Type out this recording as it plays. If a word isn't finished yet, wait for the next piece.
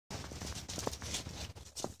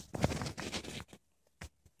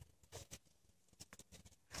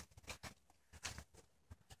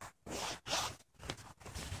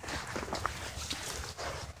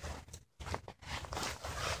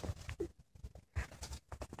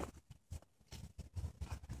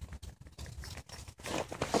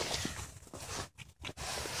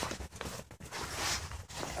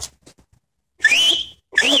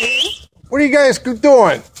What are you guys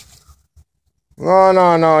doing? No,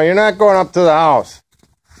 no, no. You're not going up to the house.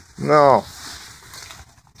 No.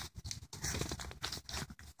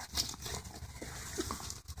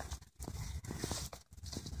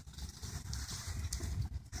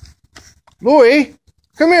 Louie,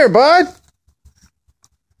 come here, bud.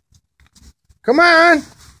 Come on.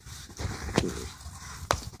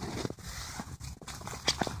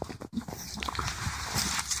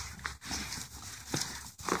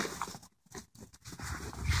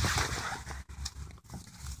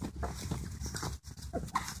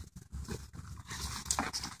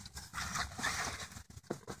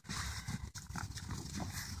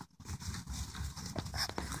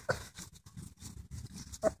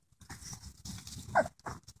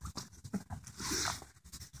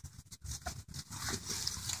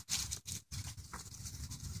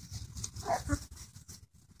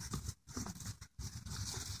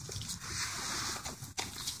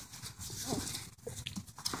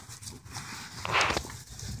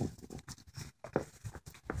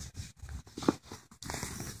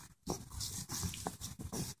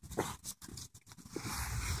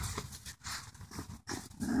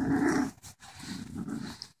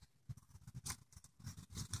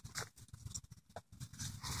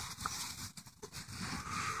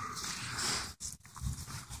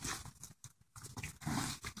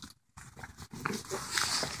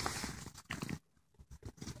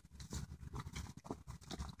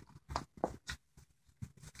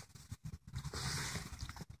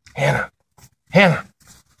 Hannah.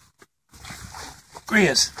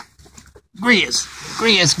 Grias.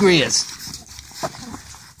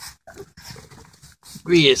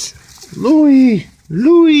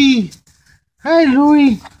 Louie. Hi,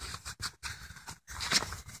 Louie.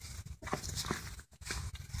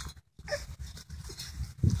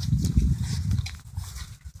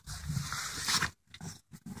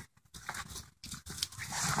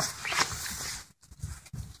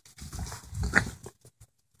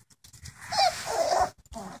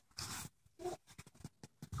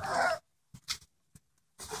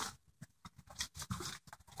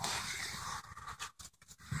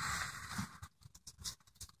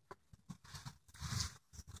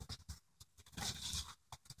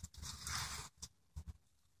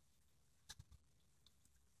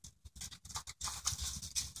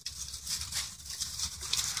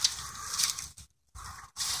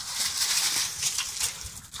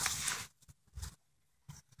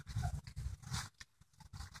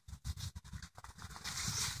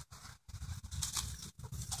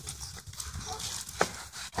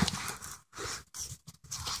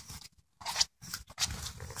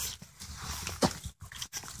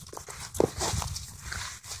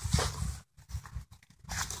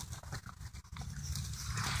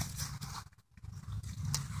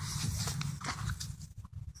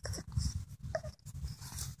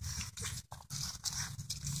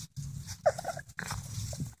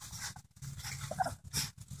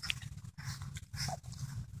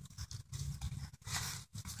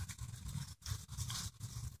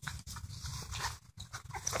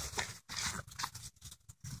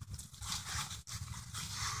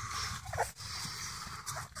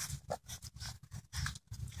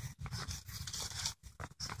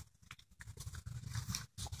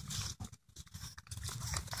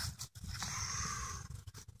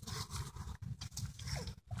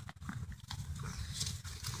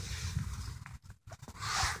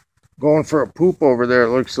 Going for a poop over there, it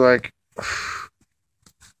looks like.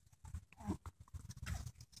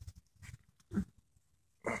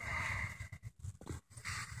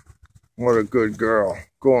 What a good girl.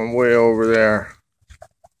 Going way over there.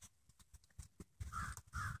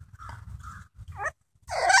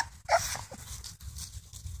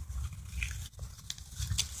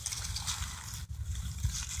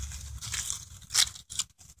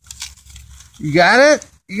 You got it?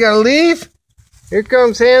 You gotta leave? Here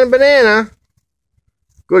comes Hannah Banana.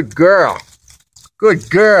 Good girl. Good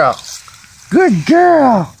girl. Good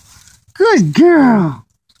girl. Good girl.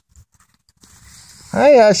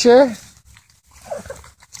 Hi, Usher.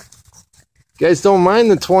 You guys don't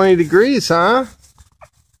mind the 20 degrees, huh?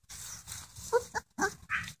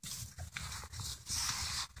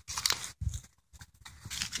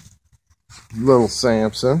 Little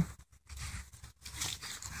Samson.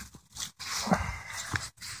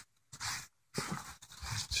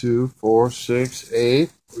 Two, 4, 6,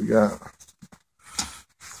 8. We got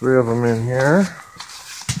 3 of them in here.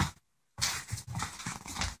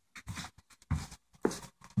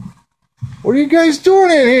 What are you guys doing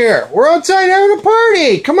in here? We're outside having a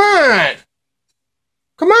party. Come on.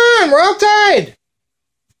 Come on, we're outside.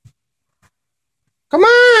 Come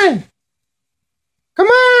on. Come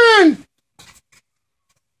on.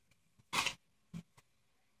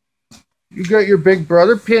 You got your big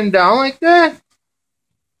brother pinned down like that?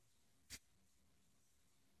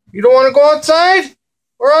 You don't want to go outside?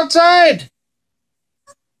 We're outside.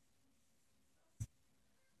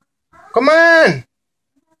 Come on.